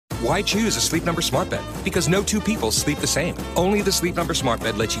Why choose a Sleep Number smart bed? Because no two people sleep the same. Only the Sleep Number smart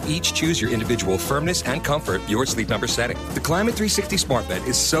bed lets you each choose your individual firmness and comfort, your Sleep Number setting. The Climate 360 smart bed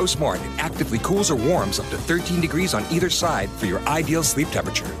is so smart it actively cools or warms up to 13 degrees on either side for your ideal sleep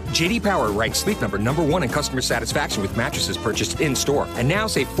temperature. JD Power ranks Sleep Number #1 in customer satisfaction with mattresses purchased in-store. And now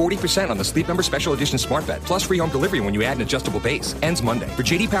save 40% on the Sleep Number Special Edition smart bed, plus free home delivery when you add an adjustable base. Ends Monday. For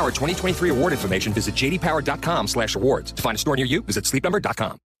JD Power 2023 award information, visit jdpower.com/awards. To find a store near you, visit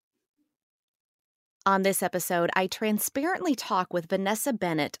sleepnumber.com. On this episode, I transparently talk with Vanessa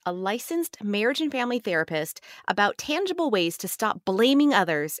Bennett, a licensed marriage and family therapist, about tangible ways to stop blaming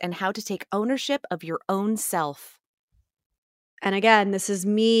others and how to take ownership of your own self. And again, this is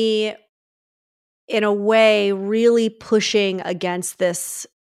me, in a way, really pushing against this,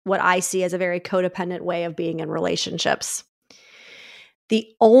 what I see as a very codependent way of being in relationships. The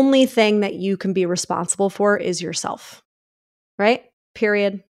only thing that you can be responsible for is yourself, right?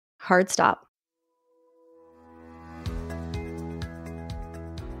 Period. Hard stop.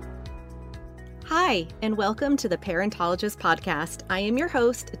 Hi, and welcome to the Parentologist Podcast. I am your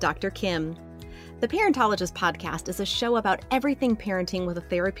host, Dr. Kim. The Parentologist Podcast is a show about everything parenting with a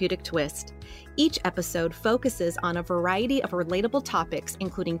therapeutic twist. Each episode focuses on a variety of relatable topics,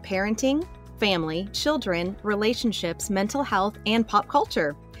 including parenting, family, children, relationships, mental health, and pop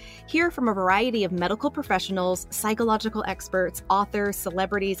culture. Hear from a variety of medical professionals, psychological experts, authors,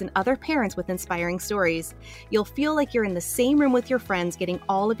 celebrities, and other parents with inspiring stories. You'll feel like you're in the same room with your friends getting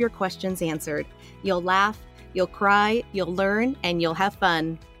all of your questions answered. You'll laugh, you'll cry, you'll learn, and you'll have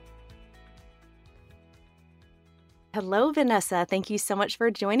fun. Hello, Vanessa. Thank you so much for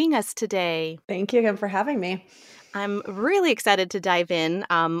joining us today. Thank you again for having me. I'm really excited to dive in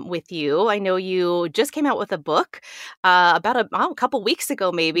with you. I know you just came out with a book about a couple weeks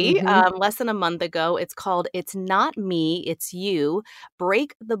ago, maybe, less than a month ago. It's called It's Not Me, It's You,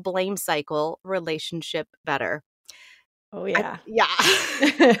 Break the Blame Cycle, Relationship Better. Oh, yeah.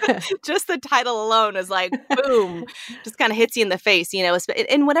 Just the title alone is like, boom, just kind of hits you in the face, you know,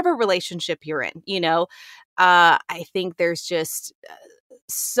 in whatever relationship you're in, you know. I think there's just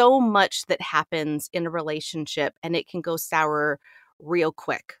so much that happens in a relationship and it can go sour real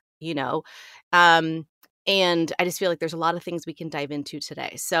quick, you know. And I just feel like there's a lot of things we can dive into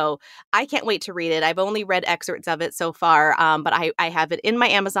today. So I can't wait to read it. I've only read excerpts of it so far, but I have it in my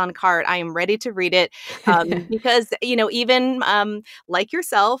Amazon cart. I am ready to read it because, you know, even like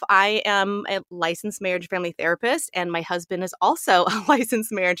yourself, I am a licensed marriage and family therapist, and my husband is also a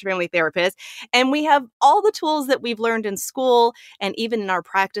licensed marriage and family therapist. And we have all the tools that we've learned in school and even in our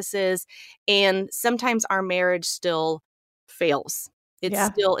practices. And sometimes our marriage still fails. It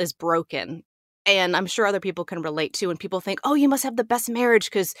still is broken. And I'm sure other people can relate to. And people think, oh, you must have the best marriage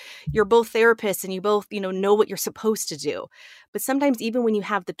because you're both therapists and you both, you know what you're supposed to do. But sometimes even when you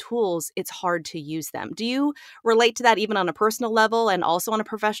have the tools, it's hard to use them. Do you relate to that even on a personal level and also on a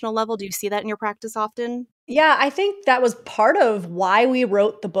professional level? Do you see that in your practice often? Yeah, I think that was part of why we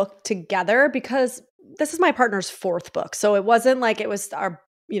wrote the book together, because this is my partner's fourth book. So it wasn't like it was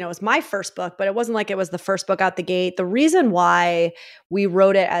it was my first book, but it wasn't like it was the first book out the gate. The reason why we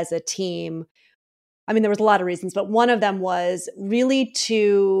wrote it as a team, I mean, there was a lot of reasons, but one of them was really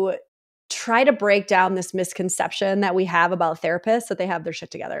to try to break down this misconception that we have about therapists, that they have their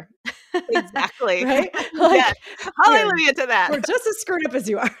shit together. Exactly. Right? Yes. Hallelujah to that. We're just as screwed up as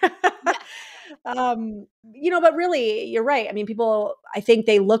you are. But really, you're right. I mean, people, I think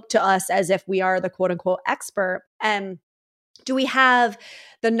they look to us as if we are the quote unquote expert. And do we have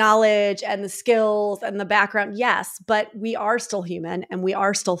the knowledge and the skills and the background? Yes, but we are still human and we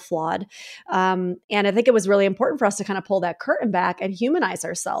are still flawed. And I think it was really important for us to kind of pull that curtain back and humanize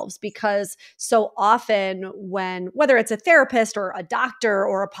ourselves, because so often whether it's a therapist or a doctor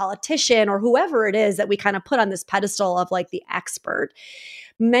or a politician or whoever it is that we kind of put on this pedestal of like the expert,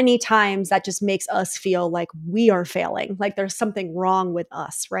 many times that just makes us feel like we are failing, like there's something wrong with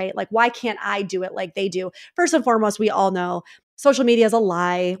us, right? Like, why can't I do it like they do? First and foremost, we all know social media is a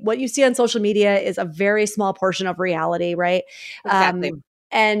lie. What you see on social media is a very small portion of reality, right? Exactly.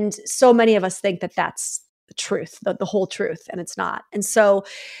 And so many of us think that that's the truth, the whole truth, and it's not. And so,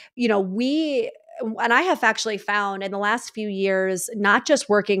 and I have actually found in the last few years, not just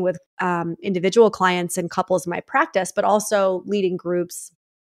working with individual clients and couples in my practice, but also leading groups,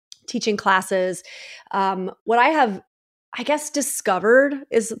 teaching classes. What I have, I guess, discovered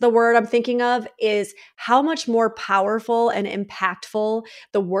is the word I'm thinking of, is how much more powerful and impactful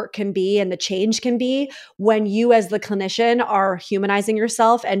the work can be and the change can be when you as the clinician are humanizing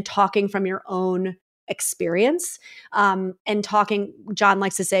yourself and talking from your own experience, and talking, John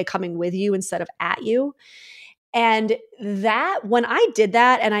likes to say, coming with you instead of at you. And that, when I did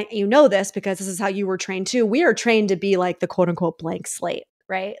that, and you know this because this is how you were trained too, we are trained to be like the quote unquote blank slate,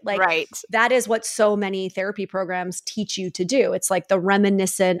 right? Like Right. that is what so many therapy programs teach you to do. It's like the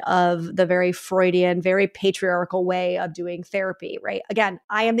reminiscent of the very Freudian, very patriarchal way of doing therapy, right? Again,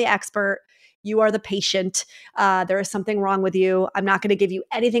 I am the expert. You are the patient. There is something wrong with you. I'm not going to give you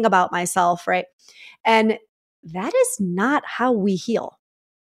anything about myself, right? And that is not how we heal.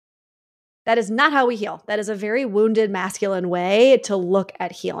 That is not how we heal. That is a very wounded masculine way to look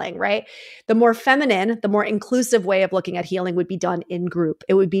at healing, right? The more feminine, the more inclusive way of looking at healing would be done in group.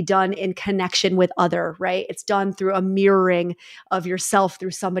 It would be done in connection with other, right? It's done through a mirroring of yourself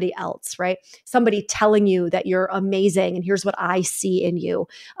through somebody else, right? Somebody telling you that you're amazing and here's what I see in you.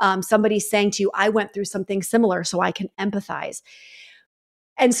 Somebody saying to you, I went through something similar so I can empathize.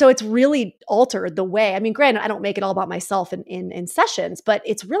 And so it's really altered the way, I mean, granted, I don't make it all about myself in sessions, but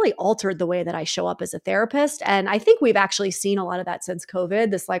it's really altered the way that I show up as a therapist. And I think we've actually seen a lot of that since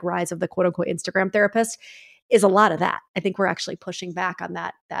COVID, this like rise of the quote unquote Instagram therapist is a lot of that. I think we're actually pushing back on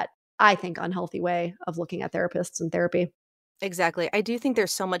that I think unhealthy way of looking at therapists and therapy. Exactly. I do think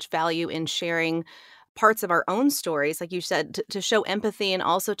there's so much value in sharing parts of our own stories, like you said, to show empathy and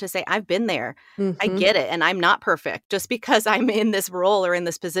also to say, I've been there. I Mm-hmm. get it. And I'm not perfect. Just because I'm in this role or in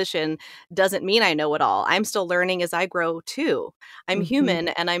this position doesn't mean I know it all. I'm still learning as I grow too. I'm Mm-hmm. human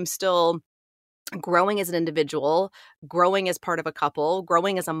and I'm still growing as an individual, growing as part of a couple,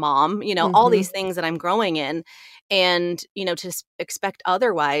 growing as a mom, all Mm-hmm. these things that I'm growing in. And, to expect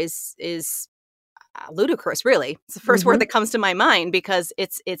otherwise is ludicrous, really. It's the first word Mm-hmm. that comes to my mind because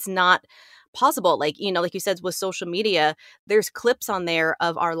it's not possible. Like, like you said, with social media, there's clips on there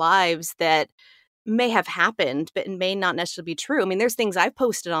of our lives that may have happened, but it may not necessarily be true. I mean, there's things I've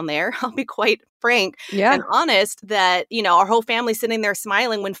posted on there, I'll be quite frank and Yeah. honest, that, our whole family's sitting there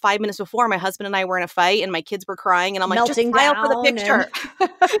smiling when 5 minutes before my husband and I were in a fight and my kids were crying. And I'm like, just Melting smile for the down picture.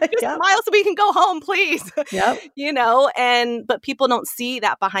 and Just yep. smile so we can go home, please. Yep. But people don't see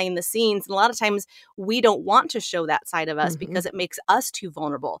that behind the scenes. And a lot of times we don't want to show that side of us Mm-hmm. because it makes us too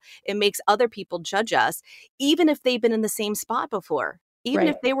vulnerable. It makes other people judge us, even if they've been in the same spot before. Even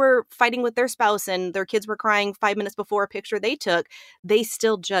Right. if they were fighting with their spouse and their kids were crying 5 minutes before a picture they took, they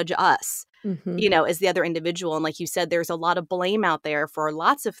still judge us, Mm-hmm. as the other individual. And like you said, there's a lot of blame out there for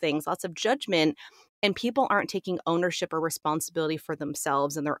lots of things, lots of judgment, and people aren't taking ownership or responsibility for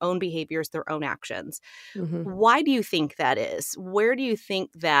themselves and their own behaviors, their own actions. Mm-hmm. Why do you think that is? Where do you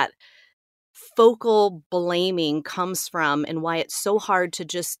think that focal blaming comes from and why it's so hard to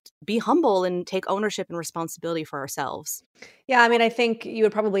just be humble and take ownership and responsibility for ourselves? Yeah, I mean, I think you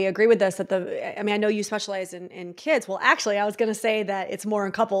would probably agree with this I know you specialize in kids. Well, actually, I was going to say that it's more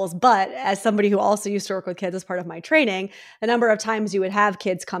in couples, but as somebody who also used to work with kids as part of my training, the number of times you would have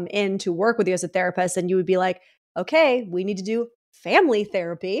kids come in to work with you as a therapist and you would be like, okay, we need to do family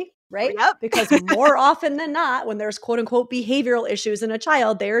therapy, right? Yep. Because more often than not, when there's quote unquote behavioral issues in a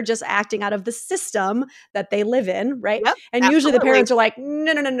child, they're just acting out of the system that they live in, right? Yep. And usually the Absolutely. parents are like,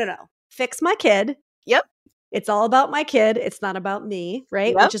 no, no, no, no, no. Fix my kid. Yep. It's all about my kid. It's not about me,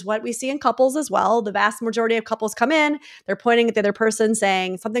 right? Yep. Which is what we see in couples as well. The vast majority of couples come in, they're pointing at the other person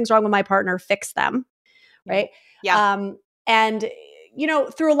saying, something's wrong with my partner, fix them, right? Yeah. And,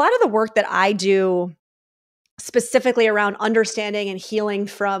 through a lot of the work that I do, specifically around understanding and healing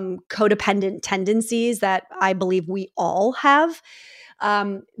from codependent tendencies that I believe we all have,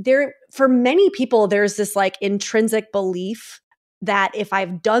 for many people, there's this like intrinsic belief that if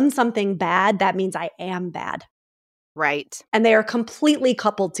I've done something bad, that means I am bad. Right. And they are completely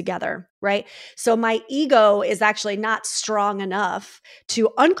coupled together, right? So my ego is actually not strong enough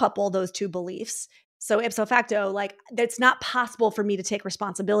to uncouple those two beliefs. So ipso facto, like it's not possible for me to take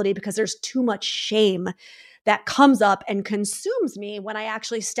responsibility because there's too much shame that comes up and consumes me when I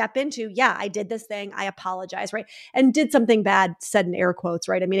actually step into, yeah, I did this thing, I apologize, right? And did something bad, said in air quotes,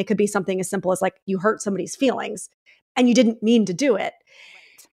 right? I mean, it could be something as simple as like you hurt somebody's feelings and you didn't mean to do it.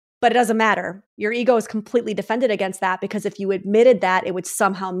 But it doesn't matter. Your ego is completely defended against that because if you admitted that, it would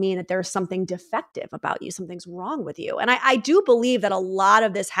somehow mean that there's something defective about you, something's wrong with you. And I do believe that a lot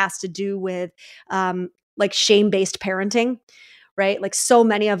of this has to do with like shame-based parenting, right? Like so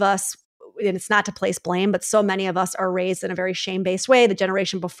many of us, and it's not to place blame, but so many of us are raised in a very shame-based way. The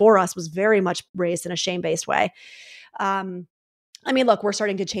generation before us was very much raised in a shame-based way. I mean, look, we're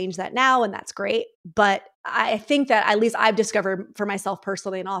starting to change that now, and that's great. But I think that at least I've discovered for myself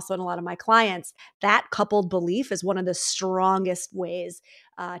personally, and also in a lot of my clients, that coupled belief is one of the strongest ways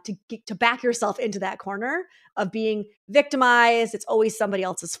to back yourself into that corner of being victimized. It's always somebody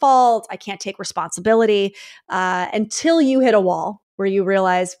else's fault. I can't take responsibility until you hit a wall. where you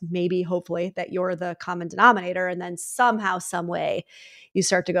realize maybe, hopefully, that you're the common denominator. And then somehow, some way, you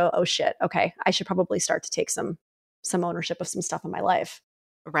start to go, oh shit, okay, I should probably start to take some ownership of some stuff in my life.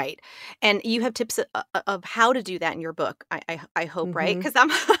 Right. And you have tips of how to do that in your book. I hope, right? Mhm. Because I'm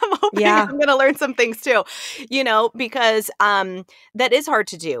hoping Yeah. I'm going to learn some things too, because that is hard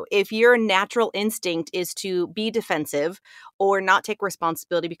to do. If your natural instinct is to be defensive or not take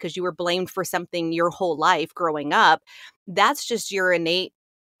responsibility because you were blamed for something your whole life growing up, that's just your innate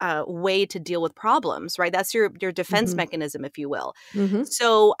way to deal with problems, right? That's your defense Mhm. mechanism, if you will. Mhm.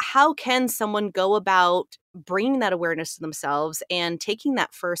 So how can someone go about bringing that awareness to themselves and taking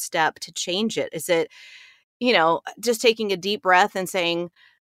that first step to change it? Is it, just taking a deep breath and saying,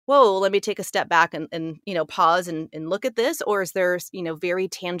 whoa, let me take a step back and pause and look at this? Or is there, very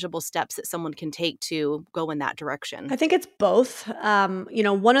tangible steps that someone can take to go in that direction? I think it's both.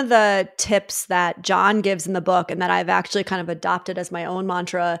 One of the tips that John gives in the book and that I've actually kind of adopted as my own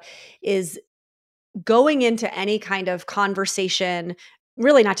mantra is going into any kind of conversation,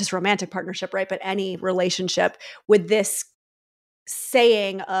 really not just romantic partnership, right? But any relationship with this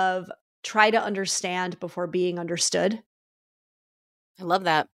saying of try to understand before being understood. I love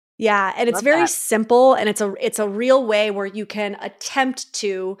that. Yeah, and it's Love very that. simple, and it's a real way where you can attempt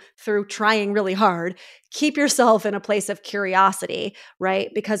to, through trying really hard, keep yourself in a place of curiosity,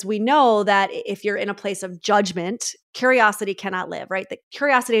 right? Because we know that if you're in a place of judgment, curiosity cannot live, right? The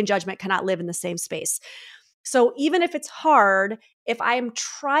curiosity and judgment cannot live in the same space. So even if it's hard, if I'm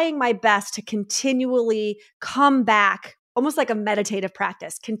trying my best to continually come back, almost like a meditative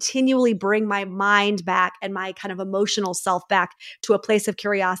practice, continually bring my mind back and my kind of emotional self back to a place of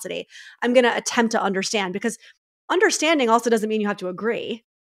curiosity, I'm going to attempt to understand, because understanding also doesn't mean you have to agree.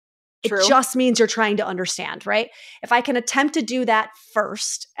 It True. just means you're trying to understand, right? If I can attempt to do that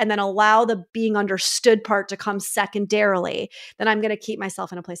first and then allow the being understood part to come secondarily, then I'm going to keep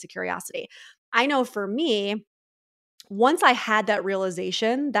myself in a place of curiosity. I know for me, once I had that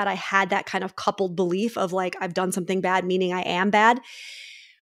realization that I had that kind of coupled belief of like, I've done something bad, meaning I am bad,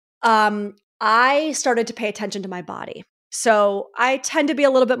 I started to pay attention to my body. So I tend to be a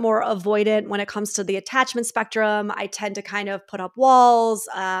little bit more avoidant when it comes to the attachment spectrum. I tend to kind of put up walls.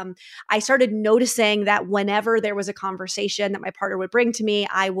 I started noticing that whenever there was a conversation that my partner would bring to me,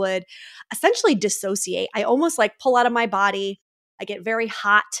 I would essentially dissociate. I almost like pull out of my body. I get very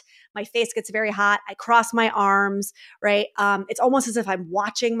hot. My face gets very hot. I cross my arms, right? It's almost as if I'm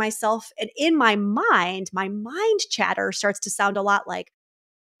watching myself. And in my mind chatter starts to sound a lot like,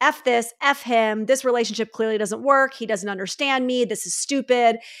 F this, F him. This relationship clearly doesn't work. He doesn't understand me. This is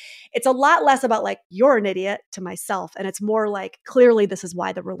stupid. It's a lot less about like, you're an idiot to myself. And it's more like, clearly this is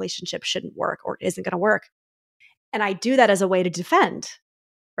why the relationship shouldn't work or isn't going to work. And I do that as a way to defend,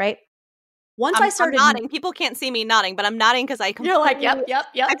 right? Once I I'm started nodding. People can't see me nodding, but I'm nodding because I You're like, completely.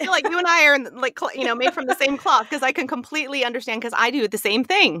 yep. I feel like you and I are made from the same cloth, because I can completely understand, because I do the same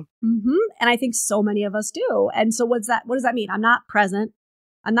thing. Mm-hmm. And I think so many of us do. And so what does that mean? I'm not present.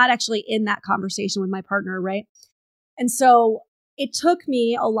 I'm not actually in that conversation with my partner, right? And so it took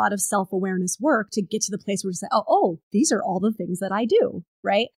me a lot of self-awareness work to get to the place where to say, oh, these are all the things that I do,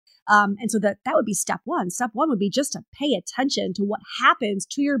 right? And so that would be step one. Step one would be just to pay attention to what happens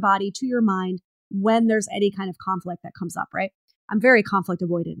to your body, to your mind, when there's any kind of conflict that comes up, right? I'm very conflict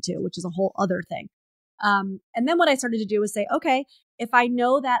avoidant too, which is a whole other thing. And then what I started to do was say, okay, if I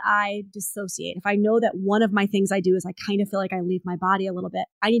know that I dissociate, if I know that one of my things I do is I kind of feel like I leave my body a little bit,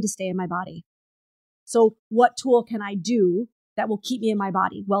 I need to stay in my body. So what tool can I do that will keep me in my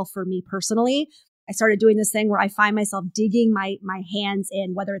body? Well, for me personally, I started doing this thing where I find myself digging my hands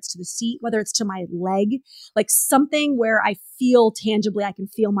in, whether it's to the seat, whether it's to my leg, like something where I feel tangibly, I can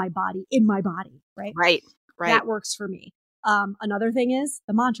feel my body in my body, right? Right. That works for me. Another thing is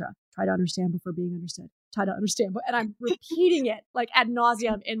the mantra, try to understand before being understood. Try to understand. And I'm repeating it like ad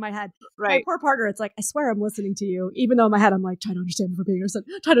nauseum in my head. Right. My poor partner, it's like, I swear I'm listening to you. Even though in my head, I'm like, try to understand before being understood.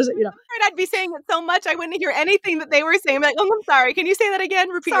 Try to, I'd be saying it so much, I wouldn't hear anything that they were saying. I'm like, oh, I'm sorry. Can you say that again?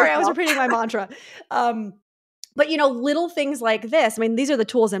 Repeat Sorry, yourself. I was repeating my mantra. But little things like this, I mean, these are the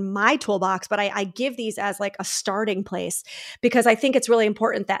tools in my toolbox, but I give these as like a starting place, because I think it's really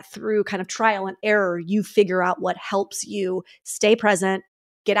important that through kind of trial and error, you figure out what helps you stay present,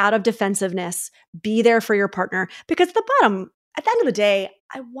 get out of defensiveness, be there for your partner. Because at the end of the day,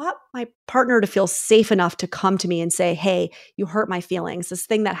 I want my partner to feel safe enough to come to me and say, hey, you hurt my feelings. This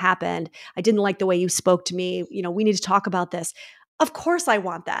thing that happened, I didn't like the way you spoke to me. We need to talk about this. Of course I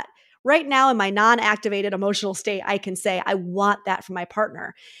want that. Right now in my non-activated emotional state, I can say, I want that from my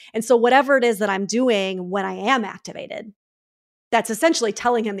partner. And so whatever it is that I'm doing when I am activated, that's essentially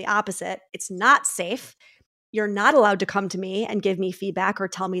telling him the opposite. It's not safe. you're not allowed to come to me and give me feedback or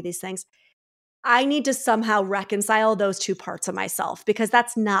tell me these things. I need to somehow reconcile those two parts of myself, because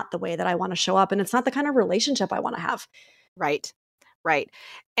that's not the way that I want to show up. And it's not the kind of relationship I want to have. Right. Right.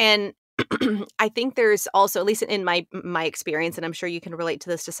 And I think there's also, at least in my experience, and I'm sure you can relate to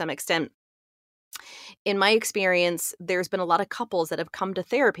this to some extent, in my experience, there's been a lot of couples that have come to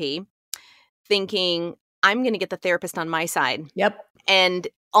therapy thinking, I'm going to get the therapist on my side. Yep. And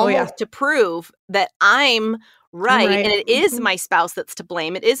almost to prove that I'm right. And it is my spouse that's to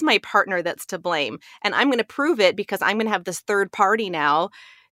blame. It is my partner that's to blame. And I'm going to prove it because I'm going to have this third party now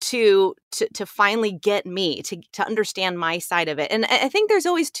to finally get me to understand my side of it. And I think there's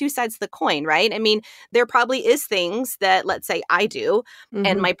always two sides of the coin, right? I mean, there probably is things that, let's say, I do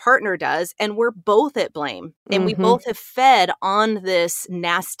and my partner does, and we're both at blame. And we both have fed on this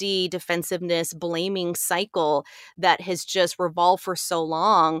nasty defensiveness, blaming cycle that has just revolved for so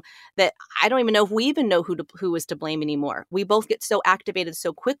long that I don't even know if we even know who is to blame anymore. We both get so activated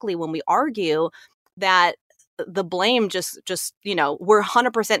so quickly when we argue that the blame just, we're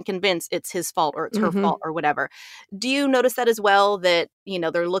 100% convinced it's his fault or it's her fault or whatever. Do you notice that as well, that,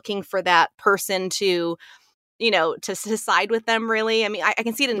 they're looking for that person to side with them, really? I mean, I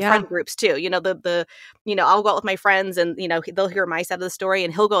can see it in friend groups too. I'll go out with my friends and, they'll hear my side of the story,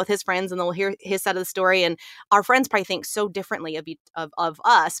 and he'll go with his friends and they'll hear his side of the story. And our friends probably think so differently of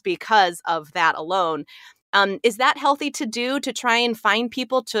us because of that alone. Is that healthy to do, to try and find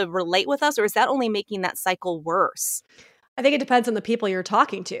people to relate with us, or is that only making that cycle worse? I think it depends on the people you're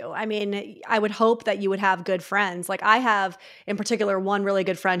talking to. I mean, I would hope that you would have good friends. Like, I have, in particular, one really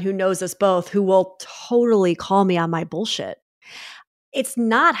good friend who knows us both, who will totally call me on my bullshit. It's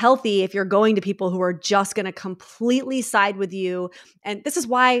not healthy if you're going to people who are just going to completely side with you. And this is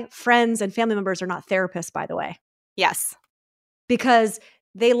why friends and family members are not therapists, by the way. Yes. Because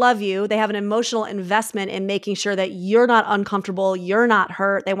they love you. They have an emotional investment in making sure that you're not uncomfortable, you're not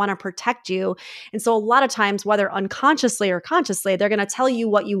hurt. They want to protect you. And so a lot of times, whether unconsciously or consciously, they're going to tell you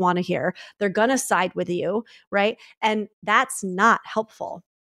what you want to hear. They're going to side with you, right? And that's not helpful.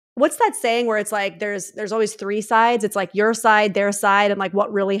 What's that saying where it's like there's always three sides? It's like your side, their side, and like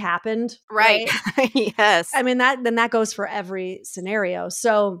what really happened. Right. Yes. I mean, that goes for every scenario.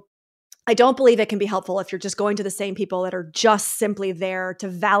 So I don't believe it can be helpful if you're just going to the same people that are just simply there to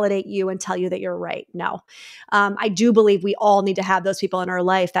validate you and tell you that you're right. No. I do believe we all need to have those people in our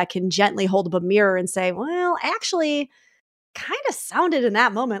life that can gently hold up a mirror and say, well, actually, kind of sounded in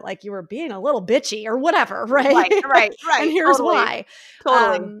that moment like you were being a little bitchy or whatever, right? Right. And here's totally. why.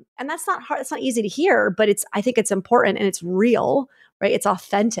 Totally. And that's not hard. It's not easy to hear, but I think it's important and it's real, right? It's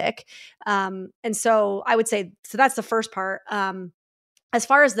authentic. And so I would say, so that's the first part. As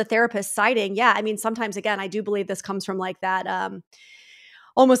far as the therapist siding, yeah, I mean, sometimes, again, I do believe this comes from like that,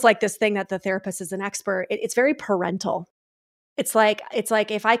 almost like this thing that the therapist is an expert. It's very parental. It's like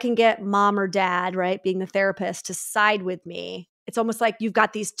if I can get mom or dad, right, being the therapist, to side with me, it's almost like you've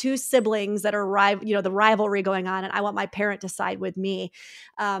got these two siblings that are the rivalry going on, and I want my parent to side with me.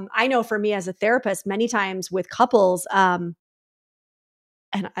 I know for me as a therapist, many times with couples,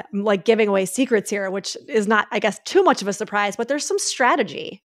 and I'm like giving away secrets here, which is not, I guess, too much of a surprise, but there's some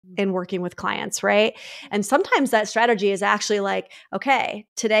strategy in working with clients, right? And sometimes that strategy is actually like, okay,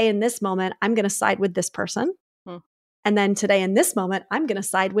 today in this moment, I'm going to side with this person. And then today in this moment, I'm going to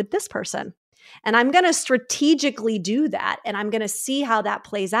side with this person. And I'm going to strategically do that. And I'm going to see how that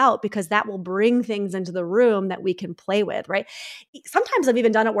plays out, because that will bring things into the room that we can play with, right? Sometimes I've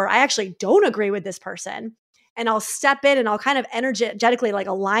even done it where I actually don't agree with this person, and I'll step in and I'll kind of energetically like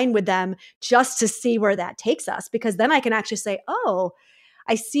align with them just to see where that takes us. Because then I can actually say, oh,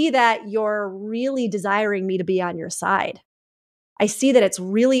 I see that you're really desiring me to be on your side. I see that it's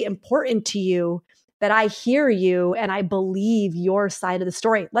really important to you that I hear you and I believe your side of the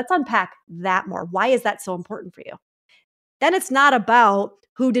story. Let's unpack that more. Why is that so important for you? Then it's not about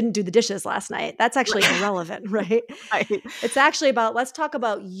who didn't do the dishes last night. That's actually irrelevant, right? Right. It's actually about, let's talk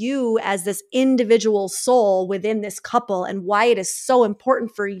about you as this individual soul within this couple and why it is so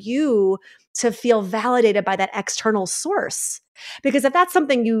important for you to feel validated by that external source. Because if that's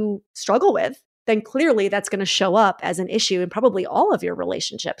something you struggle with, then clearly that's going to show up as an issue in probably all of your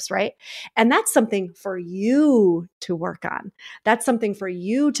relationships, right? And that's something for you to work on. That's something for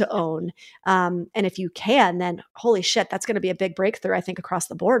you to own. And if you can, then holy shit, that's going to be a big breakthrough, I think, across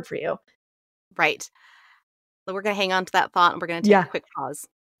the board for you. Right. So we're going to hang on to that thought, and we're going to take a quick pause.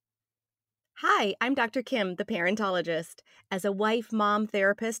 Hi, I'm Dr. Kim, the parentologist. As a wife, mom,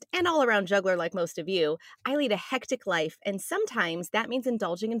 therapist, and all-around juggler like most of you, I lead a hectic life, and sometimes that means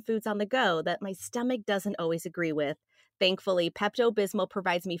indulging in foods on the go that my stomach doesn't always agree with. Thankfully, Pepto-Bismol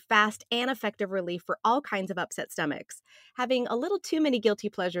provides me fast and effective relief for all kinds of upset stomachs. Having a little too many guilty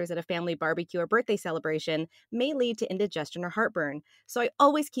pleasures at a family barbecue or birthday celebration may lead to indigestion or heartburn, so I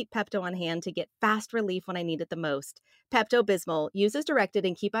always keep Pepto on hand to get fast relief when I need it the most. Pepto-Bismol, use as directed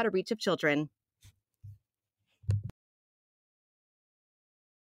and keep out of reach of children.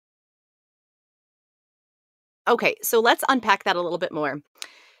 Okay, so let's unpack that a little bit more.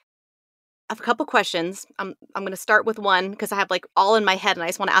 I have a couple questions. I'm going to start with one because I have like all in my head and I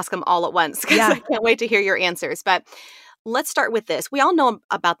just want to ask them all at once because I can't wait to hear your answers. But let's start with this. We all know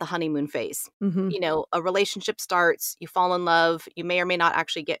about the honeymoon phase. You know, a relationship starts, you fall in love, you may or may not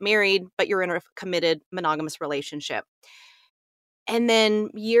actually get married, but you're in a committed monogamous relationship. And then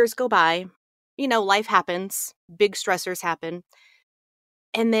years go by, you know, life happens, big stressors happen.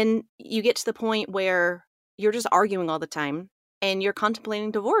 And then you get to the point where you're just arguing all the time and you're contemplating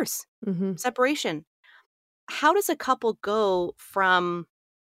divorce, separation. How does a couple go from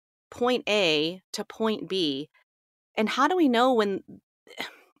point A to point B? And how do we know when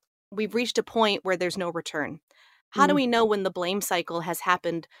we've reached a point where there's no return? How do we know when the blame cycle has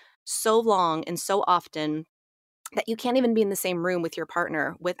happened so long and so often that you can't even be in the same room with your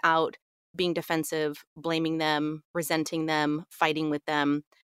partner without being defensive, blaming them, resenting them, fighting with them?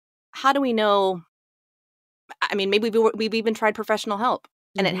 How do we know? I mean, maybe we've even tried professional help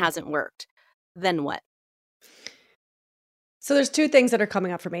and it hasn't worked. Then what? So there's two things that are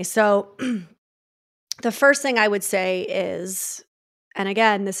coming up for me. So the first thing I would say is, and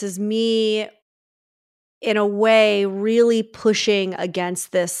again, this is me in a way really pushing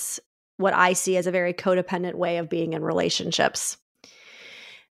against this, what I see as a very codependent way of being in relationships.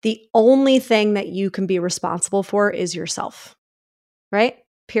 The only thing that you can be responsible for is yourself, right?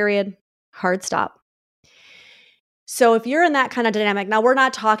 Period. Hard stop. So if you're in that kind of dynamic, now we're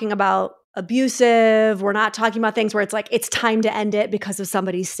not talking about abusive, we're not talking about things where it's like, it's time to end it because of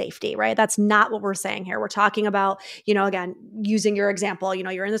somebody's safety, right? That's not what we're saying here. We're talking about, you know, again, using your example, you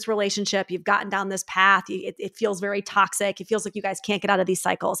know, you're in this relationship, you've gotten down this path, it feels very toxic. It feels like you guys can't get out of these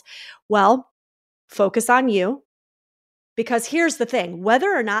cycles. Well, focus on you. Because here's the thing, whether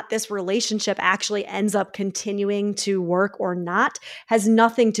or not this relationship actually ends up continuing to work or not has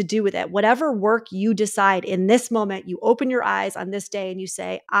nothing to do with it. Whatever work you decide in this moment, you open your eyes on this day and you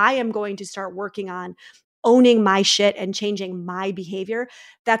say, I am going to start working on owning my shit and changing my behavior.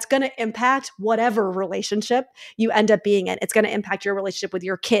 That's going to impact whatever relationship you end up being in. It's going to impact your relationship with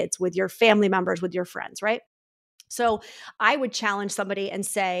your kids, with your family members, with your friends, right? So I would challenge somebody and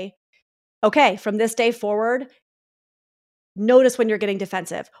say, okay, from this day forward, notice when you're getting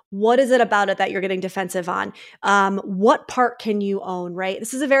defensive. What is it about it that you're getting defensive on? What part can you own, right?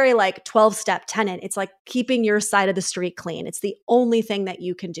 This is a very like 12-step tenet. It's like keeping your side of the street clean. It's the only thing that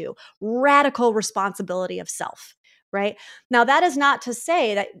you can do. Radical responsibility of self, right? Now, that is not to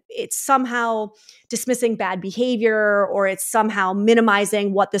say that it's somehow dismissing bad behavior or it's somehow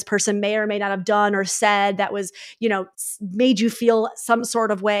minimizing what this person may or may not have done or said that was, you know, made you feel some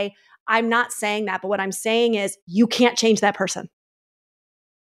sort of way. I'm not saying that, but what I'm saying is you can't change that person.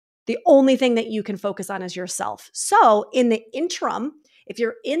 The only thing that you can focus on is yourself. So in the interim, if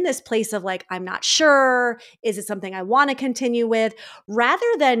you're in this place of like, I'm not sure, is it something I want to continue with? Rather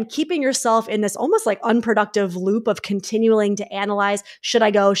than keeping yourself in this almost like unproductive loop of continuing to analyze, should I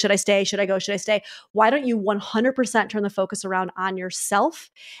go? Should I stay? Should I go? Should I stay? Why don't you 100% turn the focus around on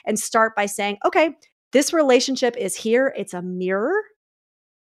yourself and start by saying, okay, this relationship is here. It's a mirror.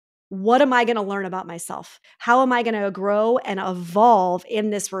 What am I going to learn about myself? How am I going to grow and evolve in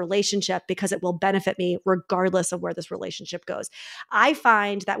this relationship because it will benefit me regardless of where this relationship goes? I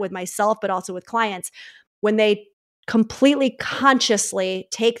find that with myself, but also with clients, when they completely consciously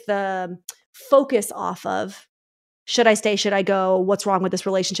take the focus off of, should I stay? Should I go? What's wrong with this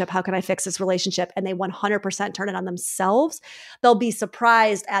relationship? How can I fix this relationship? And they 100% turn it on themselves. They'll be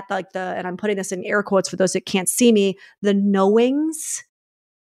surprised at and I'm putting this in air quotes for those that can't see me, the knowings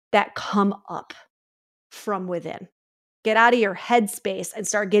that come up from within. Get out of your headspace and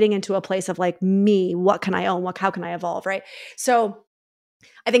start getting into a place of like, me, what can I own? How can I evolve, right? So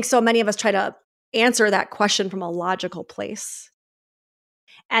I think so many of us try to answer that question from a logical place.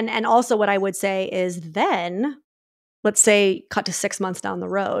 And also what I would say is then, let's say cut to 6 months down the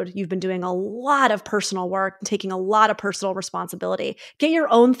road, you've been doing a lot of personal work, taking a lot of personal responsibility. Get your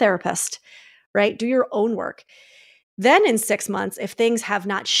own therapist, right? Do your own work. Then in 6 months, if things have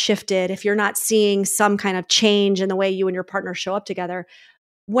not shifted, if you're not seeing some kind of change in the way you and your partner show up together,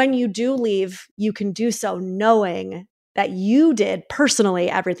 when you do leave, you can do so knowing that you did personally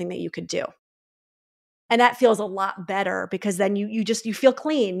everything that you could do. And that feels a lot better because then you feel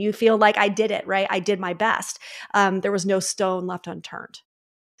clean. You feel like I did it, right? I did my best. There was no stone left unturned.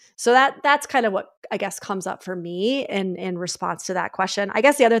 So that's kind of what I guess comes up for me in response to that question. I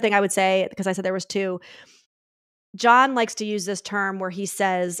guess the other thing I would say, because I said there was two, John likes to use this term where he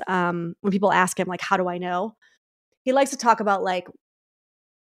says, when people ask him, like, how do I know? He likes to talk about like,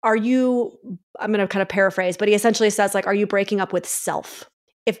 I'm going to kind of paraphrase, but he essentially says like, are you breaking up with self?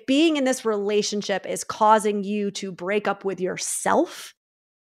 If being in this relationship is causing you to break up with yourself,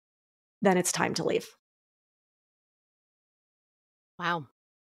 then it's time to leave. Wow.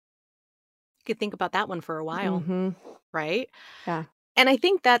 You could think about that one for a while, right? Yeah. And I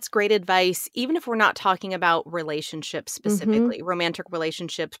think that's great advice, even if we're not talking about relationships specifically, romantic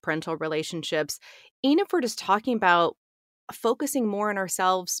relationships, parental relationships, even if we're just talking about focusing more on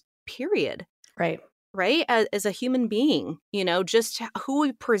ourselves, period. Right? As a human being, just who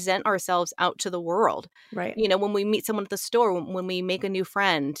we present ourselves out to the world. Right. When we meet someone at the store, when we make a new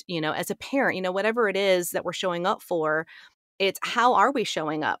friend, as a parent, whatever it is that we're showing up for, it's how are we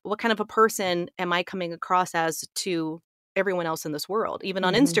showing up? What kind of a person am I coming across as to everyone else in this world, even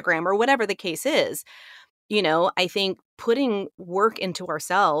on Instagram or whatever the case is? I think putting work into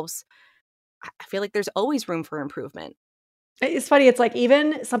ourselves, I feel like there's always room for improvement. It's funny. It's like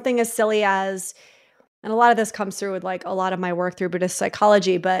even something as silly as, and a lot of this comes through with like a lot of my work through Buddhist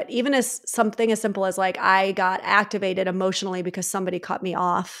psychology, but even as something as simple as like I got activated emotionally because somebody cut me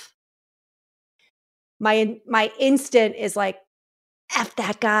off. My instant is like, F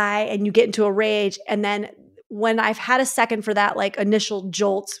that guy, and you get into a rage. And then when I've had a second for that like initial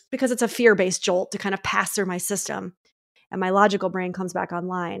jolt, because it's a fear-based jolt to kind of pass through my system and my logical brain comes back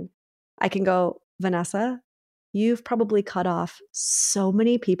online, I can go, Vanessa, you've probably cut off so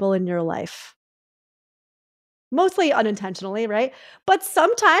many people in your life. Mostly unintentionally, right? But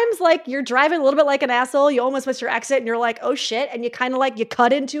sometimes like you're driving a little bit like an asshole, you almost miss your exit and you're like, oh shit. And you kind of like, you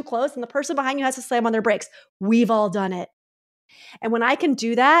cut in too close and the person behind you has to slam on their brakes. We've all done it. And when I can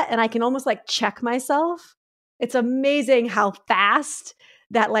do that and I can almost like check myself, it's amazing how fast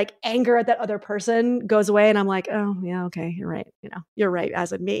that like anger at that other person goes away. And I'm like, oh yeah, okay, you're right. You're right,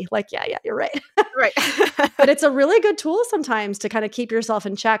 as in me. Like, yeah, you're right. Right. But it's a really good tool sometimes to kind of keep yourself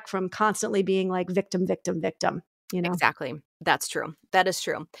in check from constantly being like victim. Exactly. That's true. That is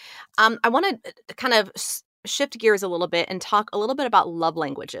true. I want to kind of shift gears a little bit and talk a little bit about love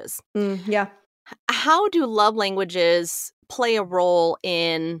languages. Yeah. How do love languages play a role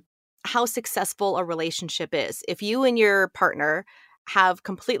in how successful a relationship is? If you and your partner have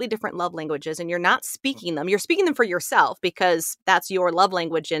completely different love languages and you're not speaking them, you're speaking them for yourself because that's your love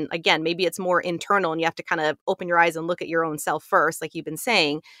language. And again, maybe it's more internal and you have to kind of open your eyes and look at your own self first, like you've been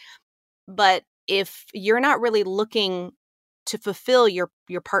saying. But if you're not really looking to fulfill your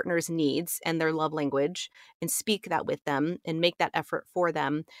partner's needs and their love language and speak that with them and make that effort for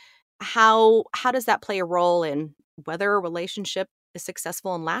them, how does that play a role in whether a relationship is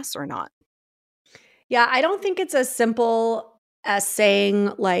successful and lasts or not? Yeah, I don't think it's as simple as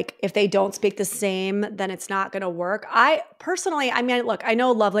saying like if they don't speak the same, then it's not going to work. I personally, I mean, look, I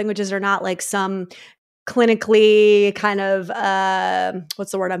know love languages are not like some clinically kind of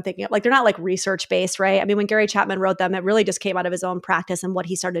what's the word I'm thinking of? Like they're not like research based, right? I mean, when Gary Chapman wrote them, it really just came out of his own practice and what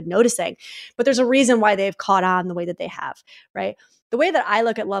he started noticing. But there's a reason why they've caught on the way that they have, right? The way that I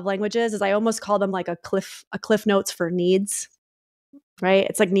look at love languages is I almost call them like a cliff notes for needs, right?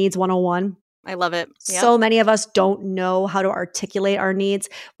 It's like needs 101. I love it. Yep. So many of us don't know how to articulate our needs.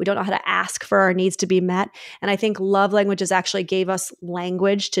 We don't know how to ask for our needs to be met. And I think love languages actually gave us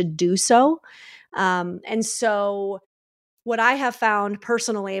language to do so. And so what I have found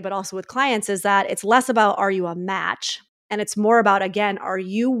personally, but also with clients, is that it's less about are you a match? And it's more about, again, are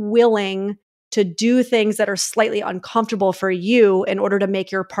you willing to do things that are slightly uncomfortable for you in order to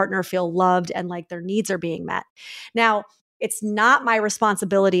make your partner feel loved and like their needs are being met? Now, it's not my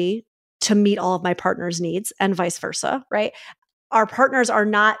responsibility to meet all of my partner's needs and vice versa, right? Our partners are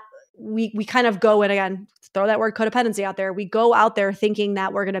not, we kind of go in, again, throw that word codependency out there. We go out there thinking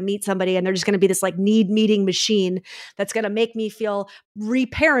that we're going to meet somebody and they're just going to be this like need meeting machine that's going to make me feel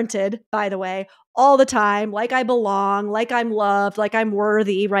reparented, by the way, all the time, like I belong, like I'm loved, like I'm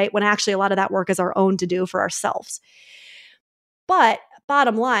worthy, right? When actually a lot of that work is our own to do for ourselves. But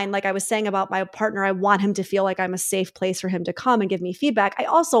bottom line, like I was saying about my partner, I want him to feel like I'm a safe place for him to come and give me feedback. I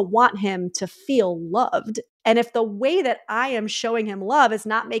also want him to feel loved. And if the way that I am showing him love is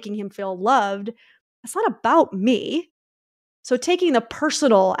not making him feel loved, it's not about me. So taking the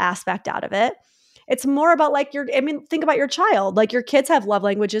personal aspect out of it, it's more about like think about your child. Like your kids have love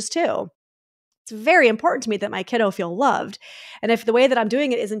languages too. It's very important to me that my kiddo feel loved. And if the way that I'm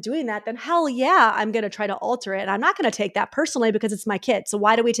doing it isn't doing that, then hell yeah, I'm going to try to alter it. And I'm not going to take that personally because it's my kid. So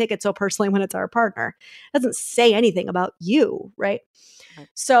why do we take it so personally when it's our partner? It doesn't say anything about you, right?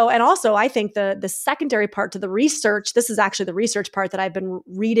 So, and also I think the secondary part to the research, this is actually the research part that I've been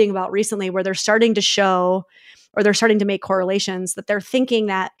reading about recently, where they're starting to show, or they're starting to make correlations, that they're thinking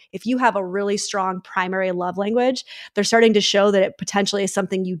that if you have a really strong primary love language, they're starting to show that it potentially is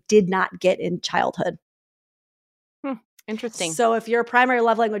something you did not get in childhood. Interesting. So if your primary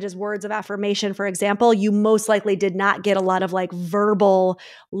love language is words of affirmation, for example, you most likely did not get a lot of like verbal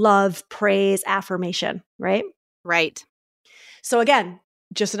love, praise, affirmation, right? Right. So again,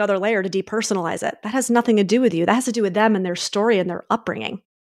 just another layer to depersonalize it. That has nothing to do with you. That has to do with them and their story and their upbringing.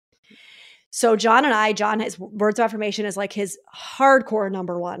 So John, his words of affirmation is like his hardcore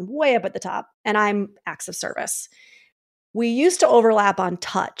number one, way up at the top. And I'm acts of service. We used to overlap on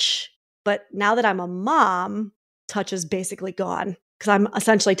touch, but now that I'm a mom, touch is basically gone because I'm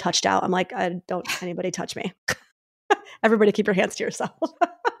essentially touched out. I'm like, don't anybody touch me. Everybody keep your hands to yourself.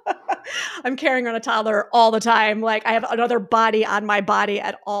 I'm carrying on a toddler all the time. Like I have another body on my body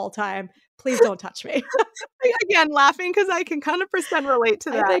at all time. Please don't touch me. Again, laughing because I can kind of relate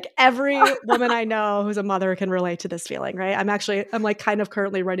to that. I think every woman I know who's a mother can relate to this feeling, right? I'm like kind of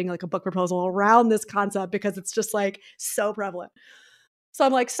currently writing like a book proposal around this concept because it's just like so prevalent. So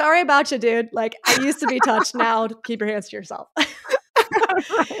I'm like, sorry about you, dude. Like I used to be touched. Now keep your hands to yourself.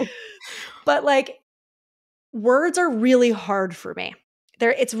 But like words are really hard for me.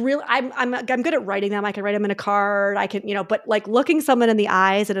 It's real. I'm good at writing them. I can write them in a card. I can, but like looking someone in the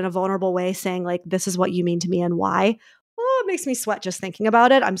eyes and in a vulnerable way saying like, this is what you mean to me and why. Oh, it makes me sweat just thinking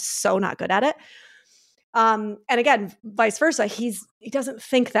about it. I'm so not good at it. And again, vice versa. He doesn't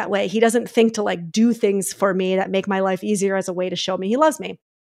think that way. He doesn't think to like do things for me that make my life easier as a way to show me he loves me.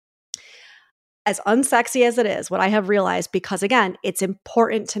 As unsexy as it is, what I have realized, because again, it's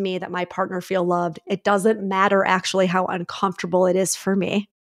important to me that my partner feel loved. It doesn't matter actually how uncomfortable it is for me.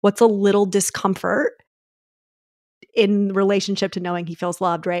 What's a little discomfort in relationship to knowing he feels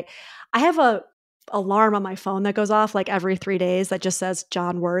loved, right? I have a alarm on my phone that goes off like every 3 days that just says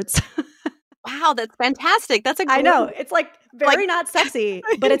John words. Wow, that's fantastic. That's a great, I know. It's like very not sexy,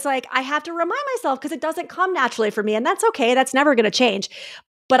 but it's like I have to remind myself because it doesn't come naturally for me. And that's okay. That's never going to change.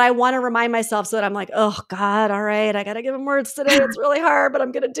 But I want to remind myself so that I'm like, oh God, all right, I got to give him words today. It's really hard, but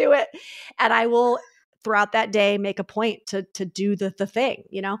I'm going to do it. And I will throughout that day make a point to do the thing,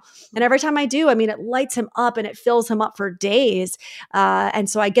 And every time I do, I mean, it lights him up and it fills him up for days. And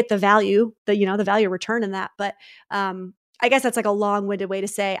so I get the value, the value return in that. But I guess that's like a long-winded way to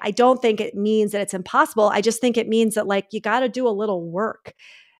say, I don't think it means that it's impossible. I just think it means that like, you got to do a little work.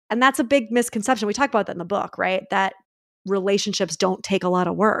 And that's a big misconception. We talk about that in the book, right? That relationships don't take a lot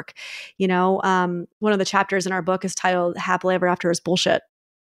of work. One of the chapters in our book is titled Happily Ever After is Bullshit.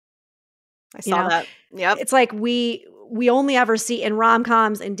 I saw that. Yep. It's like we only ever see in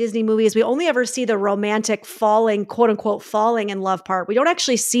rom-coms and Disney movies, we only ever see the romantic falling, quote unquote, falling in love part. We don't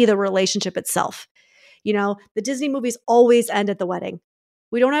actually see the relationship itself. The Disney movies always end at the wedding.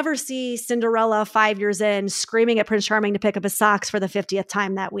 We don't ever see Cinderella 5 years in screaming at Prince Charming to pick up his socks for the 50th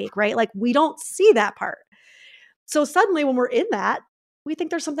time that week, right? Like we don't see that part. So suddenly when we're in that, we think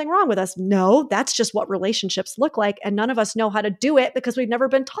there's something wrong with us. No, that's just what relationships look like. And none of us know how to do it because we've never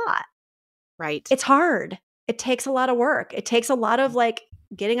been taught. Right. It's hard. It takes a lot of work. It takes a lot of like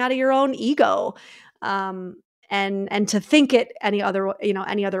getting out of your own ego. And to think it any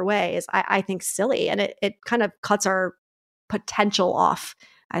other way is, I think, silly. And it kind of cuts our potential off,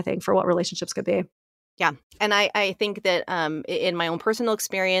 I think, for what relationships could be. Yeah. And I think that in my own personal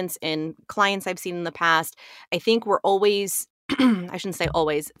experience and clients I've seen in the past, I think we're always, I shouldn't say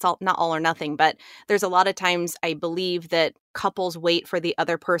always, it's not all or nothing, but there's a lot of times I believe that couples wait for the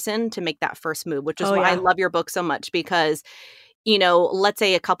other person to make that first move, which is why I love your book so much because, let's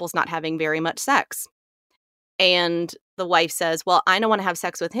say a couple's not having very much sex and the wife says, well, I don't want to have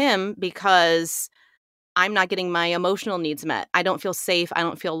sex with him because I'm not getting my emotional needs met. I don't feel safe. I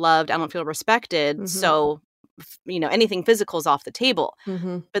don't feel loved. I don't feel respected. Mm-hmm. So, anything physical is off the table.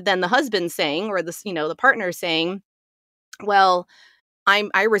 Mm-hmm. But then the husband's saying, or the partner's saying, well,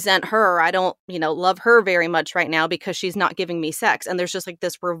 I resent her. I don't, love her very much right now because she's not giving me sex. And there's just like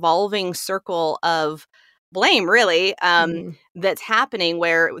this revolving circle of blame, really, that's happening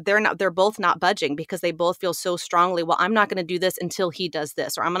where they're both not budging because they both feel so strongly, well, I'm not going to do this until he does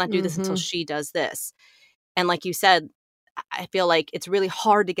this, or I'm going to do this until she does this. And like you said, I feel like it's really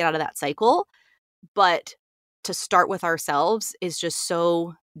hard to get out of that cycle, but to start with ourselves is just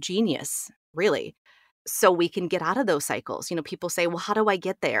so genius, really. So we can get out of those cycles. People say, well, how do I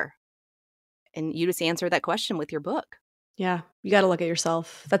get there? And you just answer that question with your book. Yeah. You got to look at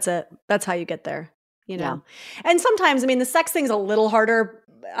yourself. That's it. That's how you get there, you know? Yeah. And sometimes, I mean, the sex thing's a little harder.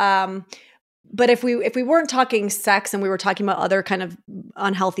 But if we weren't talking sex and we were talking about other kind of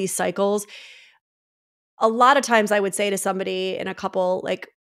unhealthy cycles, a lot of times I would say to somebody in a couple, like,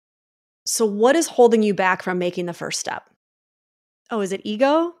 so what is holding you back from making the first step? Oh, is it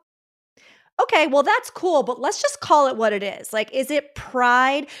ego? Okay, well, that's cool, but let's just call it what it is. Like, is it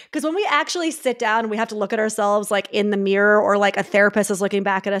pride? Because when we actually sit down and we have to look at ourselves like in the mirror, or like a therapist is looking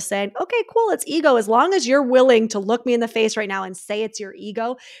back at us saying, okay, cool, it's ego. As long as you're willing to look me in the face right now and say it's your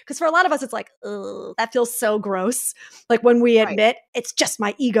ego. Because for a lot of us, it's like, ugh, that feels so gross. Like when we admit it's just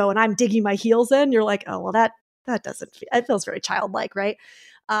my ego and I'm digging my heels in, you're like, oh, well, that doesn't feel, it feels very childlike, right?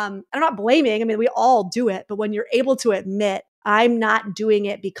 I'm not blaming. I mean, we all do it. But when you're able to admit, I'm not doing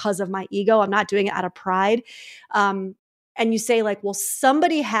it because of my ego, I'm not doing it out of pride. And you say like, well,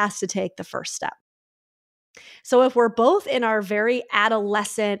 somebody has to take the first step. So if we're both in our very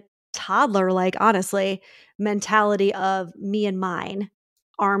adolescent, toddler-like, honestly, mentality of me and mine,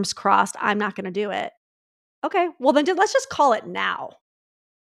 arms crossed, I'm not going to do it. Okay, well then let's just call it now.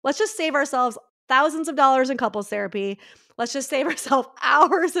 Let's just save ourselves thousands of dollars in couples therapy. Let's just save ourselves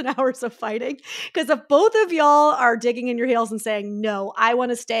hours and hours of fighting. Because if both of y'all are digging in your heels and saying, no, I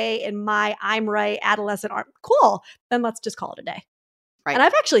want to stay in my I'm right adolescent arm, cool, then let's just call it a day. Right. And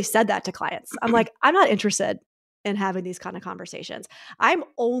I've actually said that to clients. I'm like, I'm not interested in having these kind of conversations. I'm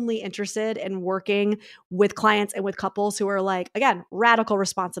only interested in working with clients and with couples who are like, again, radical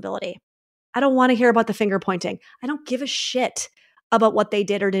responsibility. I don't want to hear about the finger pointing. I don't give a shit about what they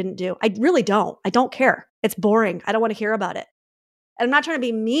did or didn't do. I really don't. I don't care. It's boring. I don't want to hear about it. And I'm not trying to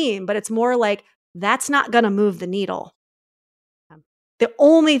be mean, but it's more like that's not going to move the needle. The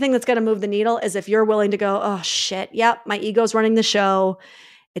only thing that's going to move the needle is if you're willing to go, oh shit, yep, my ego's running the show.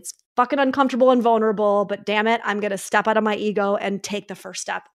 It's fucking uncomfortable and vulnerable, but damn it, I'm going to step out of my ego and take the first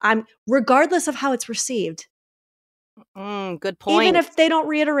step. Regardless of how it's received. Good point. Even if they don't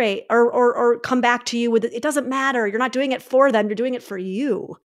reiterate or come back to you with it doesn't matter. You're not doing it for them. You're doing it for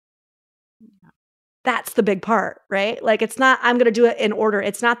you. That's the big part, right? Like it's not, I'm going to do it in order.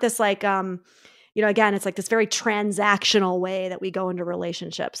 It's not this like, again, it's like this very transactional way that we go into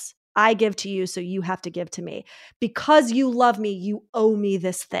relationships. I give to you, so you have to give to me. Because you love me, you owe me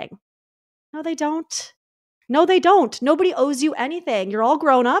this thing. No, they don't. No, they don't. Nobody owes you anything. You're all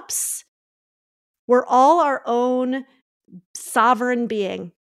grown-ups. We're all our own sovereign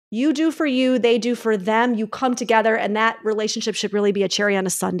being. You do for you, they do for them. You come together, and that relationship should really be a cherry on a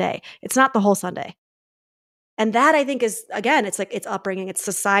sundae. It's not the whole sundae. And that I think is, again, it's like it's upbringing, it's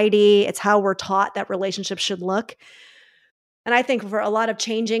society, it's how we're taught that relationships should look. And I think for a lot of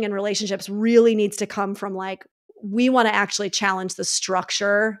changing in relationships really needs to come from like, we want to actually challenge the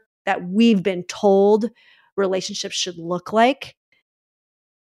structure that we've been told relationships should look like.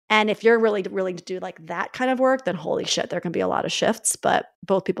 And if you're really willing to do like that kind of work, then holy shit, there can be a lot of shifts, but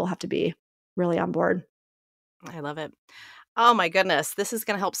both people have to be really on board. I love it. Oh my goodness, this is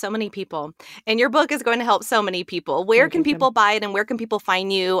going to help so many people. And your book is going to help so many people. Where can people buy it, and where can people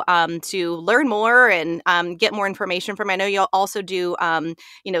find you to learn more and get more information from? I know you also do,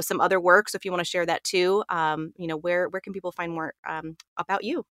 some other work. So if you want to share that too, where can people find more about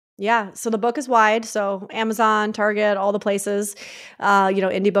you? Yeah. So the book is wide. So Amazon, Target, all the places,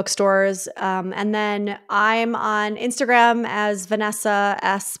 indie bookstores. And then I'm on Instagram as Vanessa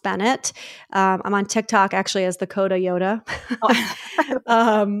S. Bennett. I'm on TikTok actually as the Coda Yoda.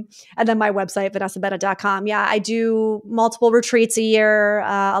 And then my website, vanessabennett.com. Yeah, I do multiple retreats a year,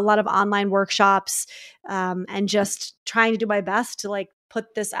 a lot of online workshops, and just trying to do my best to like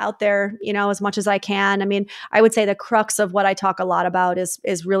put this out there, as much as I can. I mean, I would say the crux of what I talk a lot about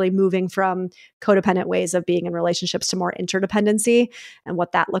is really moving from codependent ways of being in relationships to more interdependency and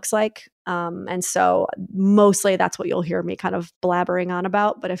what that looks like. And so mostly that's what you'll hear me kind of blabbering on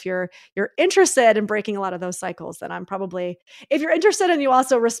about. But if you're interested in breaking a lot of those cycles, then I'm probably, if you're interested and you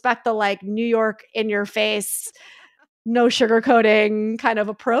also respect the like New York in your face, no sugarcoating kind of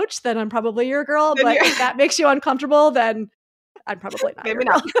approach, then I'm probably your girl. But if that makes you uncomfortable, then I'm probably not. Maybe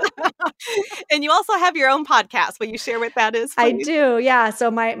not. And you also have your own podcast. Will you share what that is, please? I do. Yeah.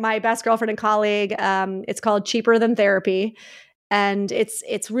 So my best girlfriend and colleague, it's called Cheaper Than Therapy. And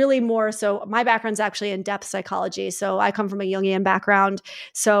it's really more, so my background's actually in depth psychology. So I come from a Jungian background.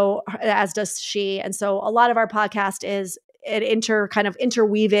 So as does she. And so a lot of our podcast is an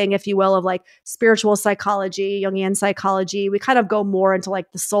interweaving, if you will, of like spiritual psychology, Jungian psychology. We kind of go more into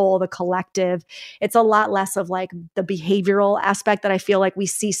like the soul, the collective. It's a lot less of like the behavioral aspect that I feel like we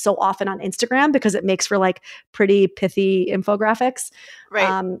see so often on Instagram because it makes for like pretty pithy infographics.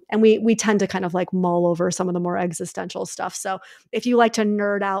 Right. And we tend to kind of like mull over some of the more existential stuff. So if you like to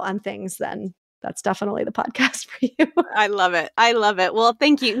nerd out on things, then that's definitely the podcast for you. I love it. I love it. Well,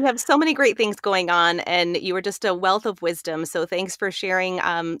 thank you. You have so many great things going on, and you are just a wealth of wisdom. So thanks for sharing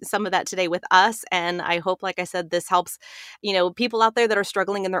some of that today with us. And I hope, like I said, this helps, people out there that are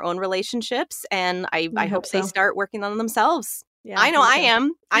struggling in their own relationships. And I hope they start working on themselves. Yeah, I know I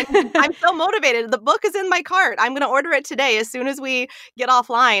am. I'm so motivated. The book is in my cart. I'm going to order it today as soon as we get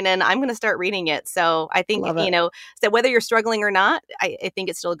offline, and I'm going to start reading it. So I think, so whether you're struggling or not, I think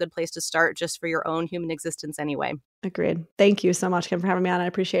it's still a good place to start just for your own human existence anyway. Agreed. Thank you so much, Kim, for having me on. I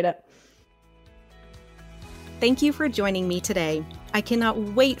appreciate it. Thank you for joining me today. I cannot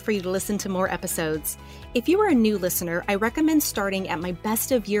wait for you to listen to more episodes. If you are a new listener, I recommend starting at my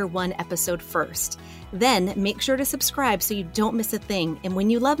Best of Year 1 episode first. Then make sure to subscribe so you don't miss a thing. And when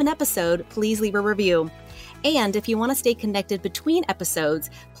you love an episode, please leave a review. And if you want to stay connected between episodes,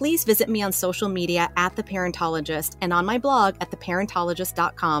 please visit me on social media at The Parentologist and on my blog at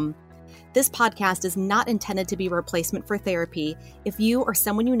theparentologist.com. This podcast is not intended to be a replacement for therapy. If you or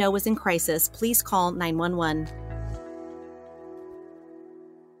someone you know is in crisis, please call 911.